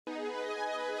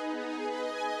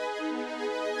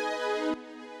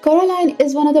Coraline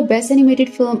is one of the best animated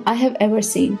films I have ever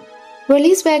seen.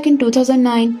 Released back in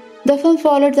 2009, the film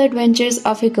followed the adventures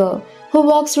of a girl who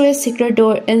walks through a secret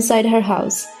door inside her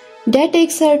house that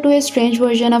takes her to a strange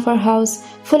version of her house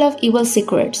full of evil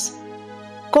secrets.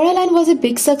 Coraline was a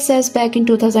big success back in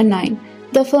 2009.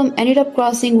 The film ended up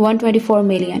crossing 124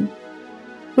 million.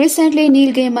 Recently,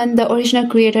 Neil Gaiman, the original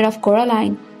creator of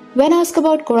Coraline, when asked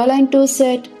about Coraline 2,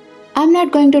 said, "I'm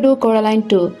not going to do Coraline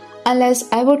 2 unless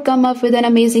I would come up with an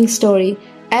amazing story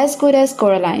as good as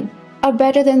Coraline or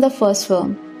better than the first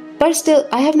film. But still,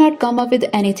 I have not come up with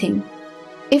anything.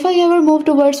 If I ever move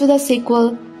towards with a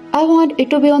sequel, I want it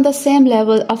to be on the same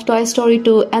level of Toy Story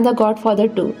 2 and The Godfather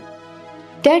 2.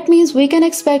 That means we can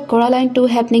expect Coraline 2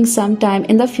 happening sometime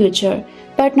in the future,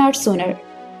 but not sooner."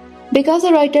 Because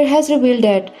the writer has revealed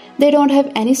that they don't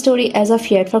have any story as of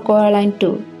yet for Coraline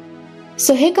 2.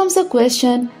 So here comes the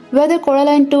question whether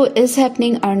Coraline 2 is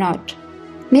happening or not.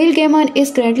 Neil Gaiman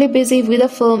is currently busy with the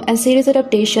film and series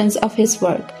adaptations of his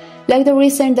work, like the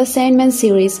recent The Sandman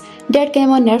series that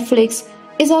came on Netflix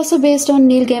is also based on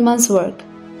Neil Gaiman's work.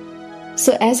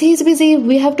 So as he is busy,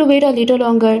 we have to wait a little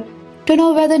longer to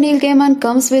know whether Neil Gaiman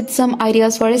comes with some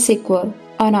ideas for a sequel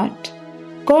or not.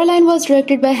 Coraline was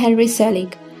directed by Henry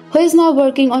Selick, who is now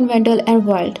working on Wendell and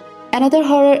Wild, another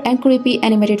horror and creepy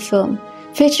animated film,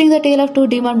 featuring the tale of two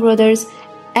demon brothers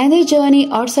and their journey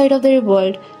outside of their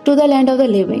world to the land of the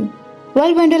living.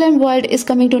 While Wendell and Wild is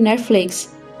coming to Netflix,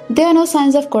 there are no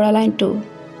signs of Coraline 2.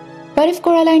 But if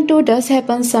Coraline 2 does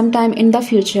happen sometime in the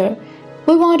future,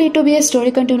 we want it to be a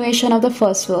story continuation of the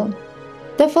first film.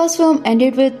 The first film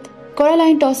ended with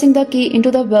Coraline tossing the key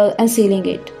into the well and sealing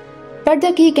it. But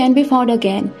the key can be found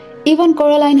again. Even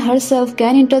Coraline herself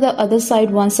can enter the other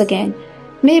side once again,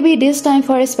 maybe this time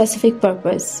for a specific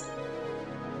purpose.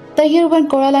 The year when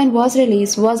Coraline was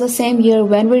released was the same year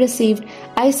when we received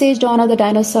Ice Age: Dawn of the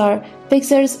Dinosaur,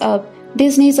 Pixar's Up,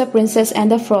 Disney's A Princess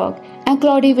and the Frog, and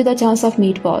Cloudy with a Chance of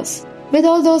Meatballs. With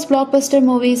all those blockbuster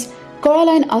movies,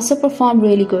 Coraline also performed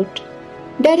really good.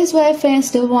 That is why fans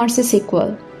still want a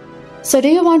sequel. So do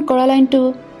you want Coraline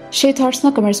 2? Share thoughts in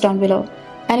the comments down below.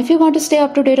 And if you want to stay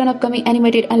up to date on upcoming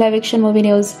animated and live action movie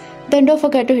news, then don't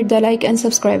forget to hit the like and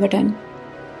subscribe button.